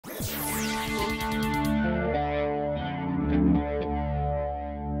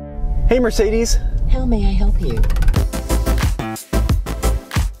Hey Mercedes. How may I help you?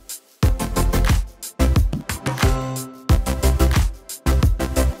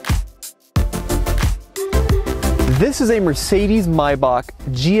 This is a Mercedes-Maybach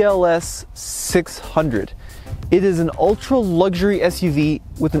GLS600. It is an ultra luxury SUV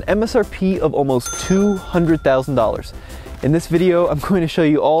with an MSRP of almost $200,000. In this video, I'm going to show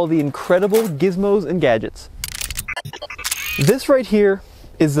you all the incredible gizmos and gadgets. This right here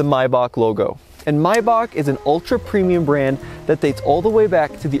is the Maybach logo. And Maybach is an ultra premium brand that dates all the way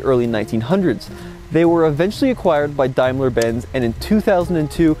back to the early 1900s. They were eventually acquired by Daimler-Benz, and in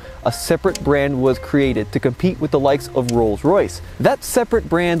 2002, a separate brand was created to compete with the likes of Rolls-Royce. That separate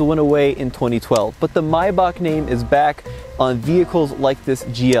brand went away in 2012, but the Maybach name is back on vehicles like this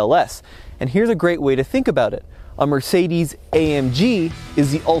GLS. And here's a great way to think about it. A Mercedes AMG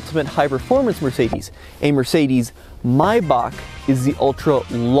is the ultimate high-performance Mercedes. A Mercedes Maybach is the ultra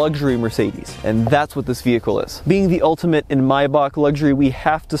luxury Mercedes, and that's what this vehicle is. Being the ultimate in Maybach luxury, we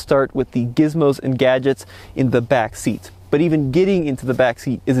have to start with the gizmos and gadgets in the back seat. But even getting into the back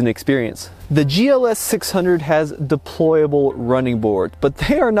seat is an experience. The GLS600 has deployable running boards, but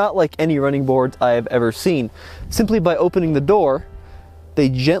they are not like any running boards I have ever seen. Simply by opening the door, they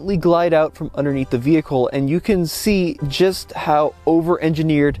gently glide out from underneath the vehicle, and you can see just how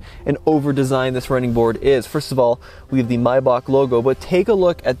over-engineered and over-designed this running board is. First of all, we have the Maybach logo, but take a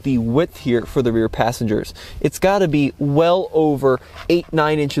look at the width here for the rear passengers. It's got to be well over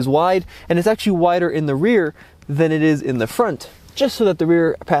 8-9 inches wide, and it's actually wider in the rear than it is in the front, just so that the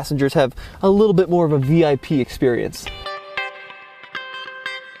rear passengers have a little bit more of a VIP experience.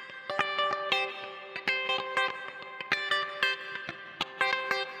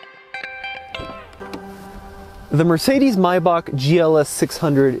 The Mercedes-Maybach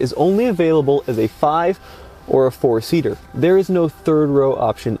GLS600 is only available as a 5 or a 4-seater. There is no third row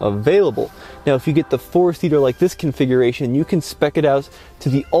option available. Now, if you get the 4-seater like this configuration, you can spec it out to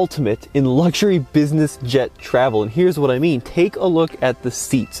the ultimate in luxury business jet travel. And here's what I mean. Take a look at the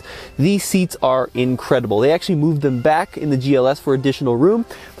seats. These seats are incredible. They actually moved them back in the GLS for additional room.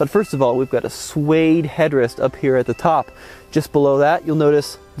 But first of all, we've got a suede headrest up here at the top. Just below that, you'll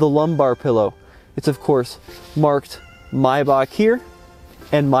notice the lumbar pillow. It's of course marked Maybach here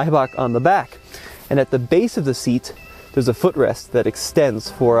and Maybach on the back. And at the base of the seat, there's a footrest that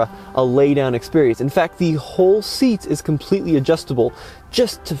extends for a lay-down experience. In fact, the whole seat is completely adjustable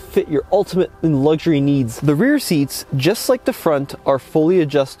just to fit your ultimate in luxury needs. The rear seats, just like the front, are fully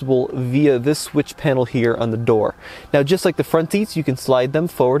adjustable via this switch panel here on the door. Now, just like the front seats, you can slide them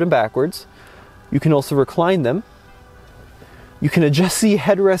forward and backwards. You can also recline them. You can adjust the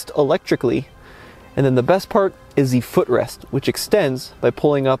headrest electrically. And then the best part is the footrest, which extends by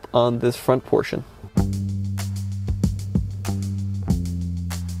pulling up on this front portion.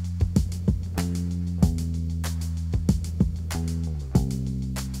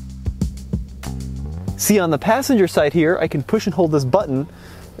 See, on the passenger side here, I can push and hold this button,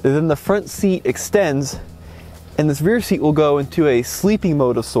 then the front seat extends, and this rear seat will go into a sleeping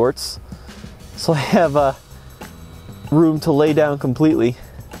mode of sorts. So I have room to lay down completely.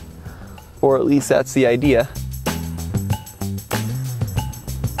 Or at least that's the idea.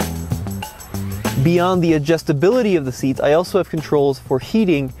 Beyond the adjustability of the seats, I also have controls for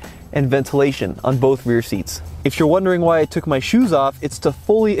heating and ventilation on both rear seats. If you're wondering why I took my shoes off, it's to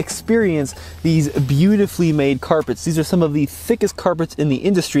fully experience these beautifully made carpets. These are some of the thickest carpets in the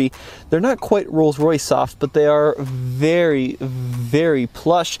industry. They're not quite Rolls-Royce soft, but they are very, very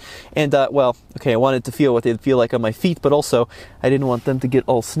plush. And well, okay, I wanted to feel what they'd feel like on my feet, but also I didn't want them to get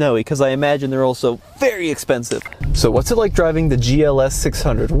all snowy because I imagine they're also very expensive. So what's it like driving the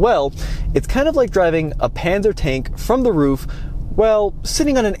GLS600? Well, it's kind of like driving a Panzer tank from the roof, well,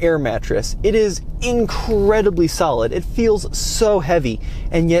 sitting on an air mattress. It is incredibly solid. It feels so heavy,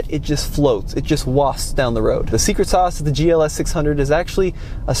 and yet it just floats. It just wafts down the road. The secret sauce of the GLS600 is actually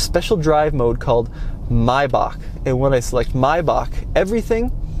a special drive mode called Maybach. And when I select Maybach,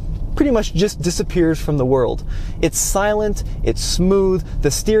 everything pretty much just disappears from the world. It's silent, it's smooth,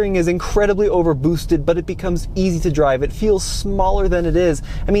 the steering is incredibly overboosted, but it becomes easy to drive. It feels smaller than it is.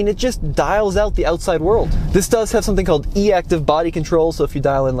 I mean, it just dials out the outside world. This does have something called e-active body control, so if you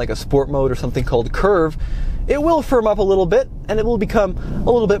dial in like a sport mode or something called curve, it will firm up a little bit and it will become a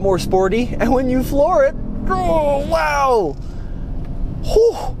little bit more sporty. And when you floor it, oh wow!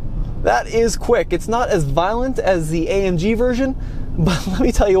 Whew, that is quick. It's not as violent as the AMG version, but let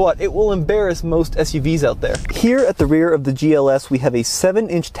me tell you what, it will embarrass most SUVs out there. Here at the rear of the GLS, we have a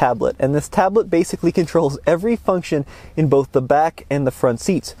 7-inch tablet, and this tablet basically controls every function in both the back and the front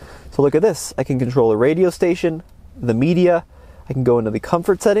seats. So look at this. I can control a radio station, the media, I can go into the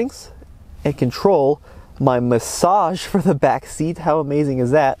comfort settings, and control my massage for the back seat. How amazing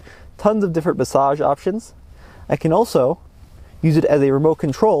is that? Tons of different massage options. I can also use it as a remote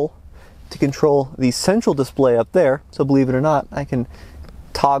control to control the central display up there. So believe it or not, I can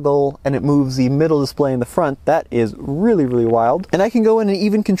toggle and it moves the middle display in the front. That is really, really wild. And I can go in and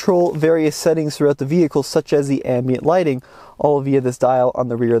even control various settings throughout the vehicle, such as the ambient lighting, all via this dial on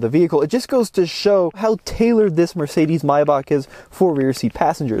the rear of the vehicle. It just goes to show how tailored this Mercedes-Maybach is for rear seat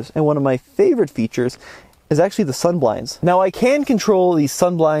passengers. And one of my favorite features is actually the sun blinds. Now I can control these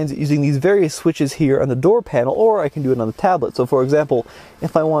sun blinds using these various switches here on the door panel, or I can do it on the tablet. So for example,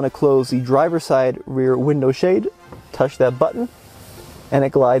 if I want to close the driver's side rear window shade, touch that button and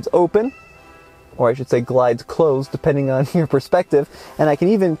it glides open, or I should say glides closed depending on your perspective. And I can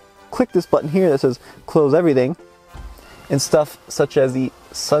even click this button here that says close everything, and stuff such as the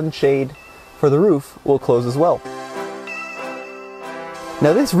sunshade for the roof will close as well.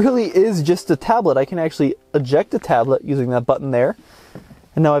 Now this really is just a tablet. I can actually eject the tablet using that button there.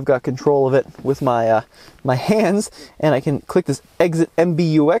 And now I've got control of it with my my hands, and I can click this exit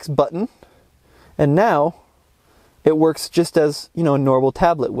MBUX button, and now it works just as, you know, a normal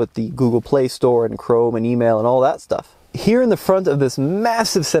tablet with the Google Play Store and Chrome and email and all that stuff. Here in the front of this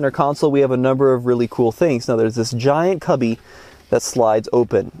massive center console, we have a number of really cool things. Now there's this giant cubby that slides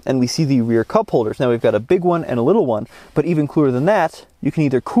open, and we see the rear cup holders. Now we've got a big one and a little one, but even cooler than that, you can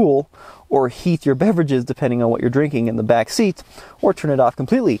either cool or heat your beverages depending on what you're drinking in the back seat, or turn it off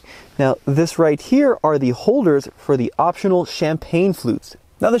completely. Now this right here are the holders for the optional champagne flutes.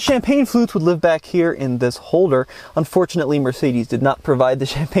 Now the champagne flutes would live back here in this holder. Unfortunately, Mercedes did not provide the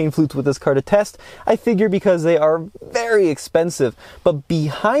champagne flutes with this car to test. I figure because they are very expensive. But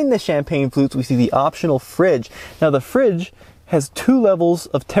behind the champagne flutes, we see the optional fridge. Now the fridge has 2 levels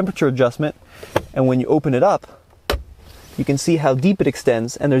of temperature adjustment, and when you open it up, you can see how deep it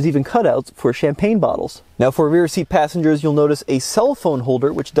extends, and there's even cutouts for champagne bottles. Now for rear seat passengers, you'll notice a cell phone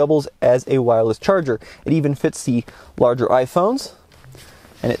holder which doubles as a wireless charger. It even fits the larger iPhones,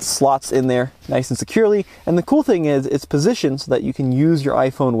 and it slots in there nice and securely. And the cool thing is it's positioned so that you can use your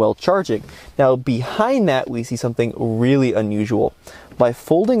iPhone while charging. Now behind that, we see something really unusual. By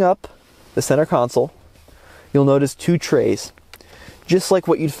folding up the center console, you'll notice 2 trays, just like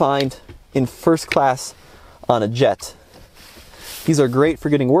what you'd find in first class on a jet. These are great for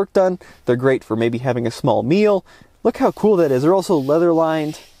getting work done. They're great for maybe having a small meal. Look how cool that is. They're also leather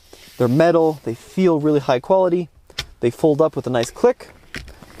lined. They're metal. They feel really high quality. They fold up with a nice click,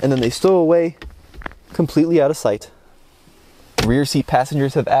 and then they stow away completely out of sight. Rear seat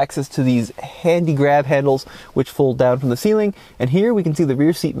passengers have access to these handy grab handles which fold down from the ceiling, and here we can see the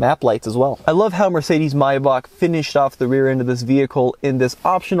rear seat map lights as well. I love how Mercedes-Maybach finished off the rear end of this vehicle in this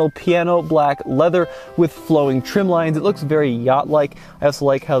optional piano black leather with flowing trim lines. It looks very yacht-like. I also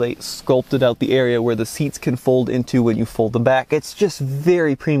like how they sculpted out the area where the seats can fold into when you fold them back. It's just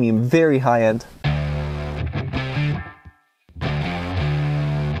very premium, very high-end.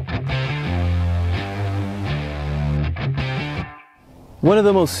 One of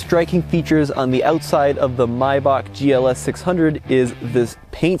the most striking features on the outside of the Maybach GLS600 is this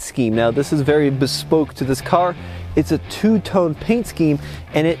paint scheme. Now this is very bespoke to this car. It's a 2-tone paint scheme,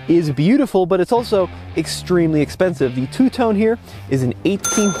 and it is beautiful, but it's also extremely expensive. The 2-tone here is an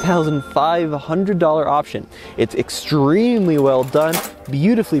 $18,500 option. It's extremely well done,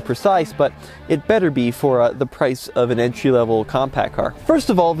 beautifully precise, but it better be for the price of an entry-level compact car. First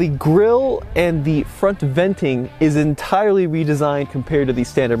of all, the grille and the front venting is entirely redesigned compared to the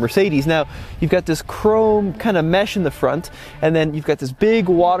standard Mercedes. Now, you've got this chrome kind of mesh in the front, and then you've got this big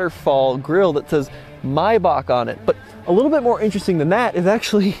waterfall grille that says Maybach on it. But a little bit more interesting than that is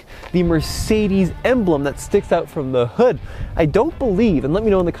actually the Mercedes emblem that sticks out from the hood. I don't believe, and let me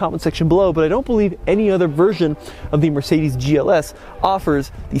know in the comment section below, but I don't believe any other version of the Mercedes GLS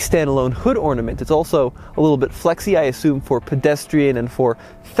offers the standalone hood ornament. It's also a little bit flexy, I assume for pedestrian and for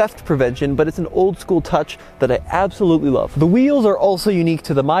theft prevention, but it's an old school touch that I absolutely love. The wheels are also unique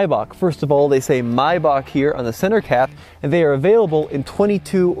to the Maybach. First of all, they say Maybach here on the center cap, and they are available in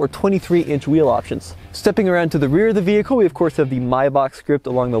 22 or 23-inch wheel options. Stepping around to the rear of the vehicle, we of course have the Maybach script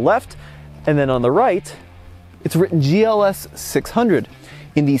along the left, and then on the right, it's written GLS600.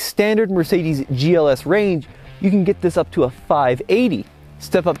 In the standard Mercedes GLS range, you can get this up to a 580.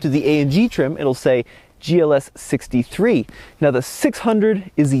 Step up to the AMG trim, it'll say GLS63. Now the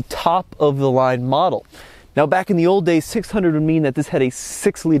 600 is the top of the line model. Now back in the old days, 600 would mean that this had a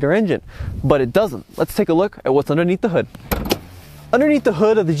 6-liter engine, but it doesn't. Let's take a look at what's underneath the hood. Underneath the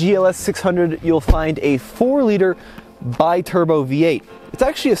hood of the GLS600, you'll find a 4-liter bi-turbo V8. It's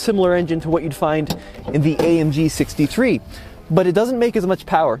actually a similar engine to what you'd find in the AMG 63. but it doesn't make as much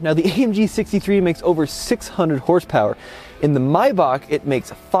power. Now the AMG 63 makes over 600 horsepower. In the Maybach, it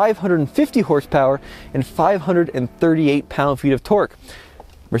makes 550 horsepower and 538 pound-feet of torque.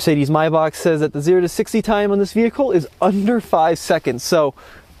 Mercedes-Maybach says that the 0 to 60 time on this vehicle is under 5 seconds, so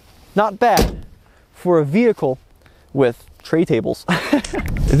not bad for a vehicle with tray tables.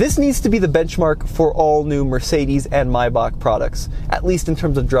 This needs to be the benchmark for all new Mercedes and Maybach products, at least in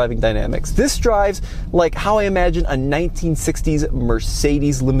terms of driving dynamics. This drives like how I imagine a 1960s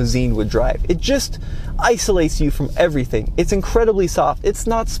Mercedes limousine would drive. It just isolates you from everything. It's incredibly soft. It's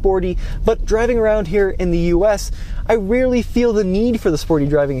not sporty, but driving around here in the US, I rarely feel the need for the sporty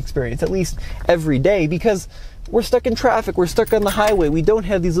driving experience, at least every day, because we're stuck in traffic, we're stuck on the highway, we don't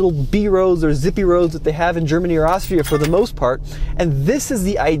have these little B roads or zippy roads that they have in Germany or Austria for the most part, and this is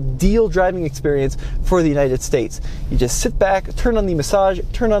the ideal driving experience for the United States. You just sit back, turn on the massage,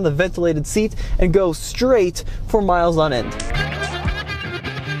 turn on the ventilated seat, and go straight for miles on end.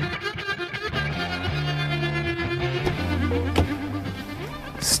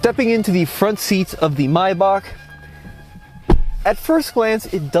 Stepping into the front seat of the Maybach, at first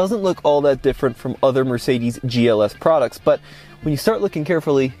glance, it doesn't look all that different from other Mercedes GLS products, but when you start looking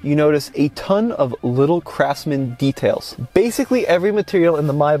carefully, you notice a ton of little craftsman details. Basically, every material in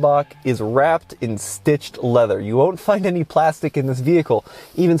the Maybach is wrapped in stitched leather. You won't find any plastic in this vehicle.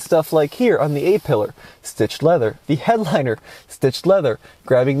 Even stuff like here on the A-pillar, stitched leather. The headliner, stitched leather.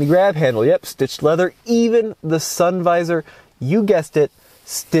 Grabbing the grab handle, yep, stitched leather. Even the sun visor, you guessed it,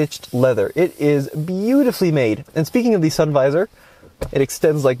 stitched leather. It is beautifully made. And speaking of the sun visor, it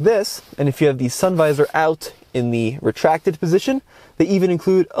extends like this, and if you have the sun visor out in the retracted position, they even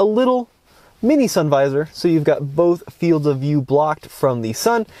include a little mini sun visor, so you've got both fields of view blocked from the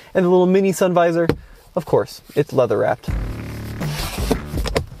sun, and the little mini sun visor, of course, it's leather wrapped.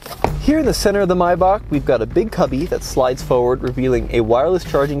 Here in the center of the Maybach, we've got a big cubby that slides forward, revealing a wireless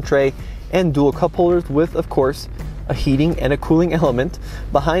charging tray and dual cup holders with, of course, a heating and a cooling element.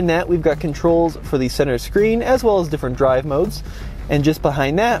 Behind that, we've got controls for the center screen as well as different drive modes. And just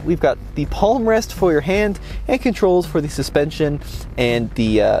behind that, we've got the palm rest for your hand and controls for the suspension and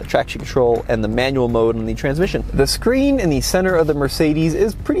the traction control and the manual mode on the transmission. The screen in the center of the Mercedes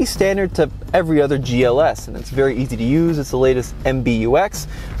is pretty standard to every other GLS, and it's very easy to use. It's the latest MBUX.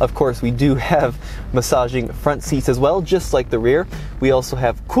 Of course, we do have massaging front seats as well, just like the rear. We also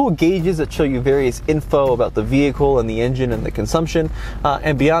have cool gauges that show you various info about the vehicle and the engine and the consumption.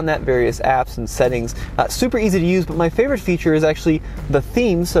 And beyond that, various apps and settings. Super easy to use, but my favorite feature is actually the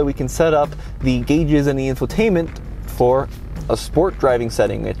theme, so we can set up the gauges and the infotainment for a sport driving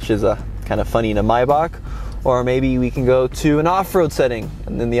setting, which is kind of funny in a Maybach. Or maybe we can go to an off-road setting,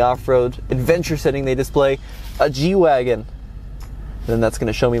 and then the off-road adventure setting they display a G-Wagon. Then that's going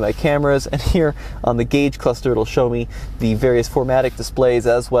to show me my cameras, and here on the gauge cluster it'll show me the various formatic displays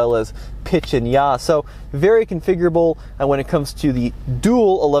as well as pitch and yaw. So very configurable when it comes to the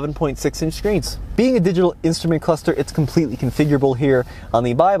dual 11.6-inch screens. Being a digital instrument cluster, it's completely configurable here on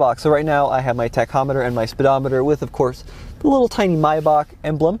the Maybach. So right now I have my tachometer and my speedometer with, of course, the little tiny Maybach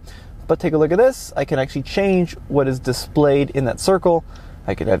emblem. But take a look at this. I can actually change what is displayed in that circle.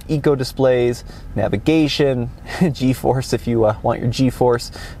 I could have eco displays, navigation, G-force if you want your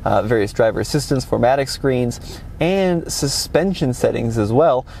G-force, various driver assistance, formatic screens, and suspension settings as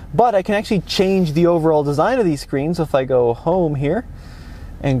well. But I can actually change the overall design of these screens. So if I go home here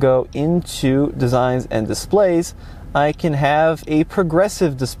and go into designs and displays, I can have a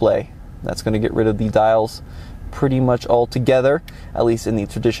progressive display. That's going to get rid of the dials pretty much all together, at least in the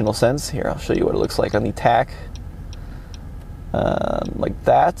traditional sense. Here, I'll show you what it looks like on the TAC. Like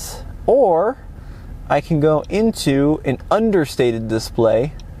that. Or I can go into an understated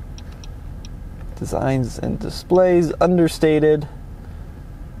display. Designs and displays, understated.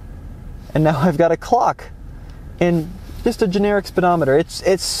 And now I've got a clock and just a generic speedometer.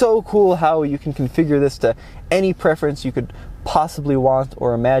 It's so cool how you can configure this to any preference you could possibly want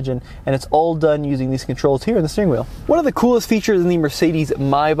or imagine, and it's all done using these controls here in the steering wheel. One of the coolest features in the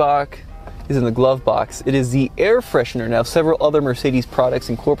Mercedes-Maybach is in the glove box. It is the air freshener. Now, several other Mercedes products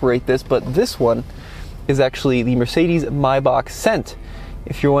incorporate this, but this one is actually the Mercedes-Maybach scent.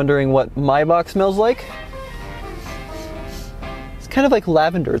 If you're wondering what Maybach smells like, it's kind of like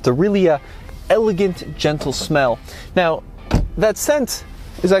lavender. It's a really elegant, gentle smell. Now, that scent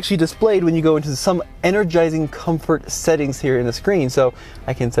is actually displayed when you go into some energizing comfort settings here in the screen. So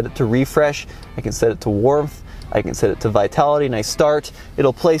I can set it to refresh, I can set it to warmth, I can set it to vitality, nice start.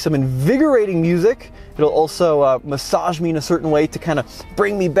 It'll play some invigorating music. It'll also massage me in a certain way to kind of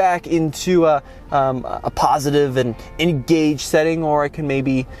bring me back into a positive and engaged setting, or I can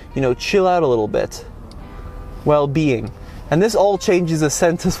maybe, chill out a little bit. Well-being. And this all changes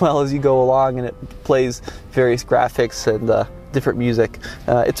ascent as well as you go along, and it plays various graphics and different music.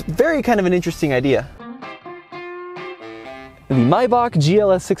 It's very kind of an interesting idea. The Maybach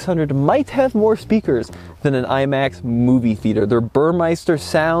GLS600 might have more speakers than an IMAX movie theater. They're Burmeister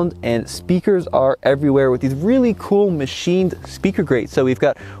sound, and speakers are everywhere with these really cool machined speaker grates. So we've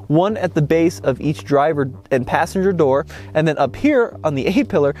got one at the base of each driver and passenger door, and then up here on the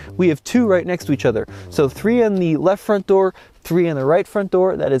A-pillar, we have two right next to each other. So 3 on the left front door, 3 on the right front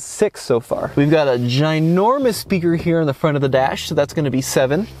door. That is 6 so far. We've got a ginormous speaker here in the front of the dash, so that's going to be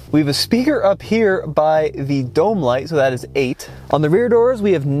 7. We have a speaker up here by the dome light, so that is 8. On the rear doors,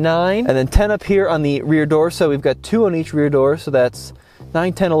 we have 9, and then 10 up here on the rear door, so we've got 2 on each rear door, so that's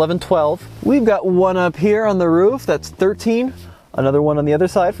 9, 10, 11, 12. We've got 1 up here on the roof, that's 13. Another one on the other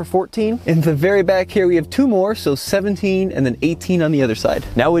side for 14. In the very back here we have 2 more, so 17 and then 18 on the other side.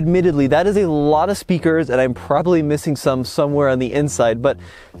 Now admittedly, that is a lot of speakers, and I'm probably missing some somewhere on the inside, but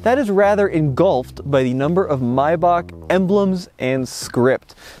that is rather engulfed by the number of Maybach emblems and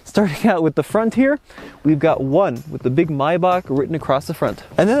script. Starting out with the front here, we've got 1 with the big Maybach written across the front.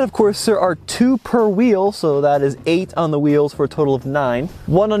 And then of course there are 2 per wheel, so that is 8 on the wheels for a total of 9.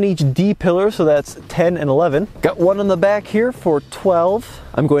 1 on each D pillar, so that's 10 and 11. Got 1 on the back here for 12.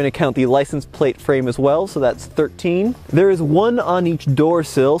 I'm going to count the license plate frame as well, so that's 13. There is 1 on each door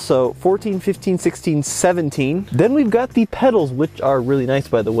sill, so 14, 15, 16, 17. Then we've got the pedals, which are really nice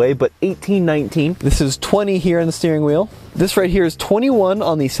by the way, but 18, 19. This is 20 here on the steering wheel. This right here is 21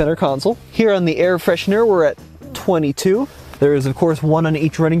 on the center console. Here on the air freshener, we're at 22. There is of course 1 on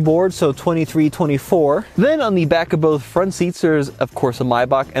each running board, so 23, 24. Then on the back of both front seats, there's of course a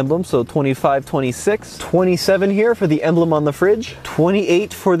Maybach emblem, so 25, 26. 27 here for the emblem on the fridge.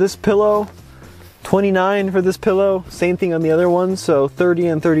 28 for this pillow. 29 for this pillow. Same thing on the other one, so 30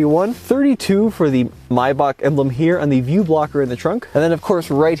 and 31. 32 for the Maybach emblem here on the view blocker in the trunk. And then of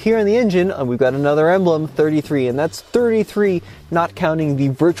course right here in the engine, we've got another emblem, 33, and that's 33 not counting the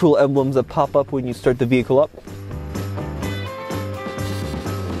virtual emblems that pop up when you start the vehicle up.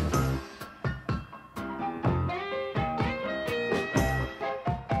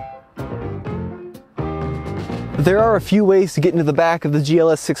 There are a few ways to get into the back of the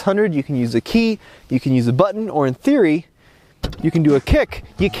GLS600. You can use a key, you can use a button, or in theory, you can do a kick.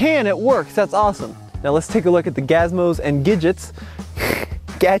 You can, it works, that's awesome. Now let's take a look at the Gizmos and gadgets,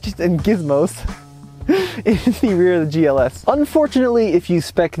 gadgets and gizmos in the rear of the GLS. Unfortunately, if you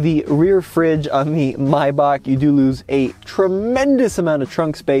spec the rear fridge on the Maybach, you do lose a tremendous amount of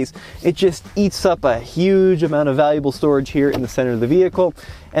trunk space. It just eats up a huge amount of valuable storage here in the center of the vehicle.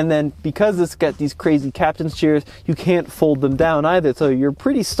 And then because it's got these crazy captain's chairs, you can't fold them down either. So you're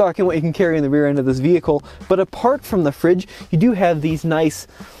pretty stuck in what you can carry in the rear end of this vehicle. But apart from the fridge, you do have these nice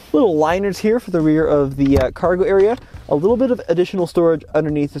little liners here for the rear of the cargo area. A little bit of additional storage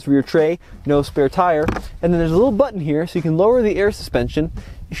underneath this rear tray, no spare tire. And then there's a little button here so you can lower the air suspension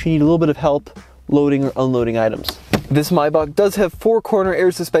if you need a little bit of help loading or unloading items. This Maybach does have 4-corner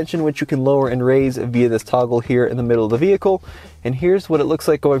air suspension, which you can lower and raise via this toggle here in the middle of the vehicle. And here's what it looks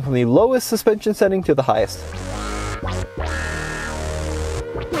like going from the lowest suspension setting to the highest.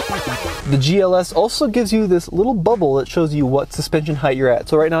 The GLS also gives you this little bubble that shows you what suspension height you're at.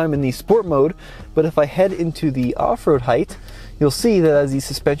 So right now I'm in the sport mode, but if I head into the off-road height, you'll see that as the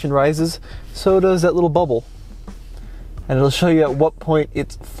suspension rises, so does that little bubble. And it'll show you at what point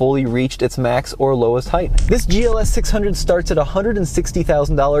it's fully reached its max or lowest height. This GLS600 starts at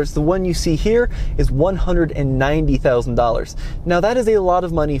 $160,000. The one you see here is $190,000. Now that is a lot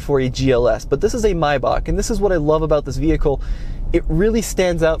of money for a GLS, but this is a Maybach, and this is what I love about this vehicle. It really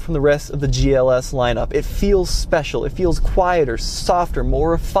stands out from the rest of the GLS lineup. It feels special. It feels quieter, softer,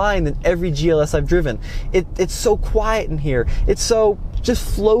 more refined than every GLS I've driven. It's so quiet in here. It's so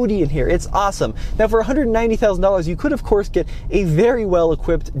just floaty in here. It's awesome. Now for $190,000, you could of course get a very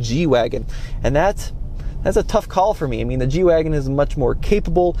well-equipped G-Wagon, and that's a tough call for me. I mean, the G-Wagon is much more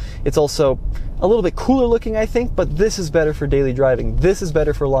capable. It's also a little bit cooler looking, I think, but this is better for daily driving. This is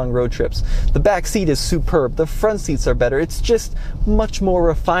better for long road trips. The back seat is superb. The front seats are better. It's just much more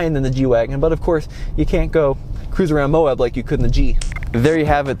refined than the G-Wagon, but of course, you can't go cruise around Moab like you could in the G. There you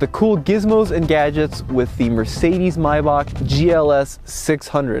have it, the cool gizmos and gadgets with the Mercedes-Maybach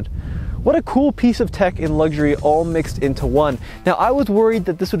GLS600. What a cool piece of tech and luxury all mixed into one. Now I was worried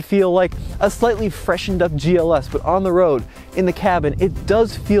that this would feel like a slightly freshened up GLS, but on the road, in the cabin, it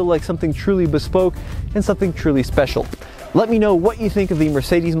does feel like something truly bespoke and something truly special. Let me know what you think of the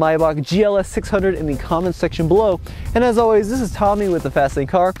Mercedes-Maybach GLS600 in the comments section below. And as always, this is Tommy with the Fast Lane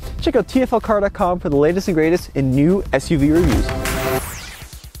Car. Check out tflcar.com for the latest and greatest in new SUV reviews.